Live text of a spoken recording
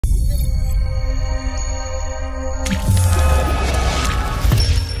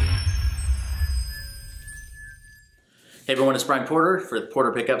Hey everyone, it's Brian Porter for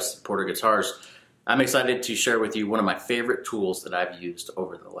Porter Pickups, Porter Guitars. I'm excited to share with you one of my favorite tools that I've used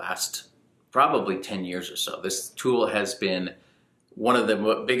over the last probably 10 years or so. This tool has been one of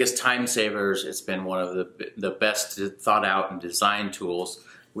the biggest time savers. It's been one of the best thought out and designed tools.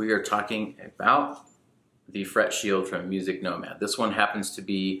 We are talking about the Fret Shield from Music Nomad. This one happens to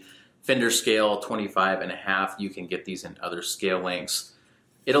be Fender scale 25.5. You can get these in other scale lengths.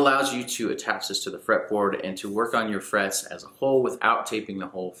 It allows you to attach this to the fretboard and to work on your frets as a whole without taping the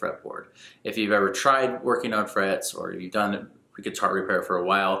whole fretboard. If you've ever tried working on frets or you've done guitar repair for a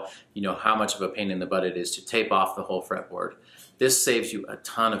while, you know how much of a pain in the butt it is to tape off the whole fretboard. This saves you a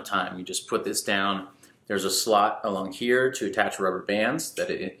ton of time. You just put this down. There's a slot along here to attach rubber bands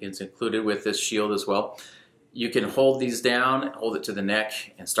that it's included with this shield as well. You can hold these down, hold it to the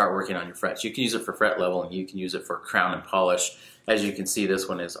neck, and start working on your frets. You can use it for fret level and you can use it for crown and polish. As you can see, this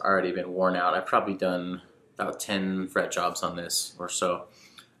one has already been worn out. I've probably done about 10 fret jobs on this or so.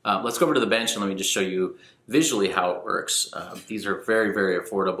 Let's go over to the bench and let me just show you visually how it works. These are very, very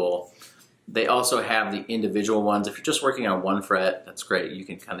affordable. They also have the individual ones. If you're just working on one fret, that's great. You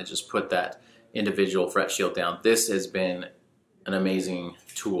can kind of just put that individual fret shield down. This has been an amazing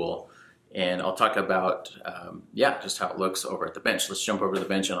tool. And I'll talk about, just how it looks over at the bench. Let's jump over to the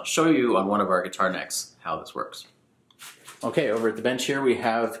bench and I'll show you on one of our guitar necks how this works. Okay, over at the bench here we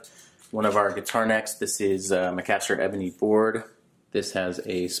have one of our guitar necks. This is a Macassar ebony board. This has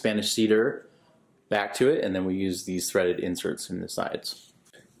a Spanish cedar back to it, and then we use these threaded inserts in the sides.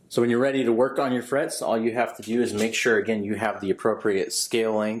 So when you're ready to work on your frets, all you have to do is make sure, again, you have the appropriate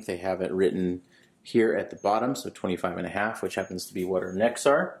scale length. They have it written here at the bottom, so 25.5, which happens to be what our necks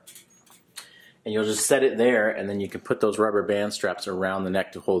are. And you'll just set it there, and then you can put those rubber band straps around the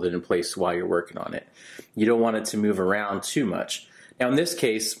neck to hold it in place while you're working on it. You don't want it to move around too much. Now in this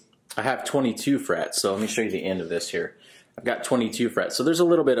case, I have 22 frets, so let me show you the end of this here. I've got 22 frets, so there's a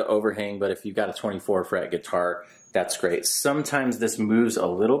little bit of overhang, but if you've got a 24 fret guitar, that's great. Sometimes this moves a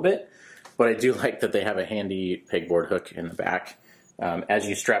little bit, but I do like that they have a handy pegboard hook in the back. As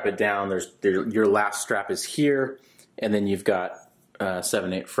you strap it down, your last strap is here, and then you've got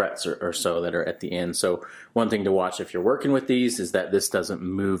 7-8 frets or so that are at the end. So one thing to watch if you're working with these is that this doesn't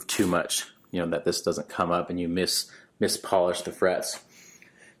move too much, that this doesn't come up and you mispolish the frets.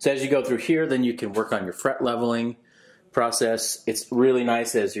 So as you go through here, then you can work on your fret leveling process. It's really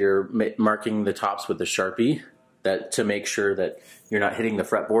nice as you're marking the tops with the Sharpie to make sure that you're not hitting the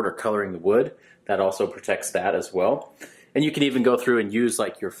fretboard or coloring the wood. That also protects that as well. And you can even go through and use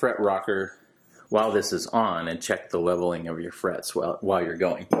like your fret rocker while this is on and check the leveling of your frets while you're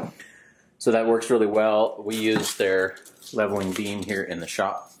going. So that works really well. We use their leveling beam here in the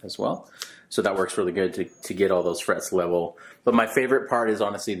shop as well. So that works really good to get all those frets level. But my favorite part is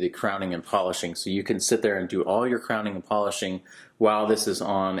honestly the crowning and polishing. So you can sit there and do all your crowning and polishing while this is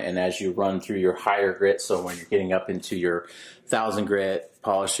on, and as you run through your higher grit, so when you're getting up into your 1000 grit,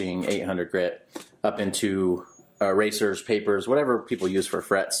 polishing 800 grit, up into erasers, papers, whatever people use for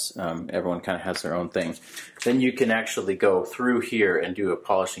frets. Everyone kind of has their own thing. Then you can actually go through here and do a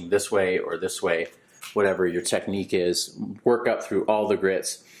polishing this way or this way, whatever your technique is. Work up through all the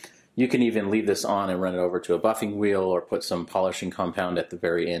grits. You can even leave this on and run it over to a buffing wheel or put some polishing compound at the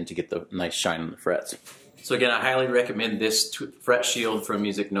very end to get the nice shine on the frets. So again, I highly recommend this Fret Shield from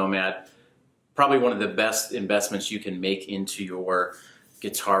Music Nomad. Probably one of the best investments you can make into your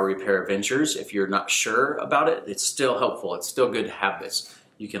guitar repair ventures. If you're not sure about it, it's still helpful. It's still good to have this.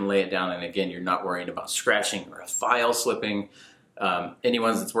 You can lay it down, and again, you're not worrying about scratching or a file slipping.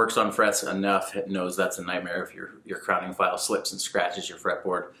 Anyone that works on frets enough knows that's a nightmare if your crowning file slips and scratches your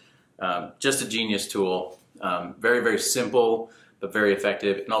fretboard. Just a genius tool. Very, very simple, but very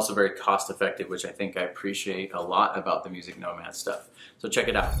effective, and also very cost effective, which I think I appreciate a lot about the Music Nomad stuff. So check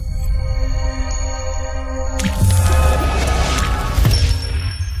it out.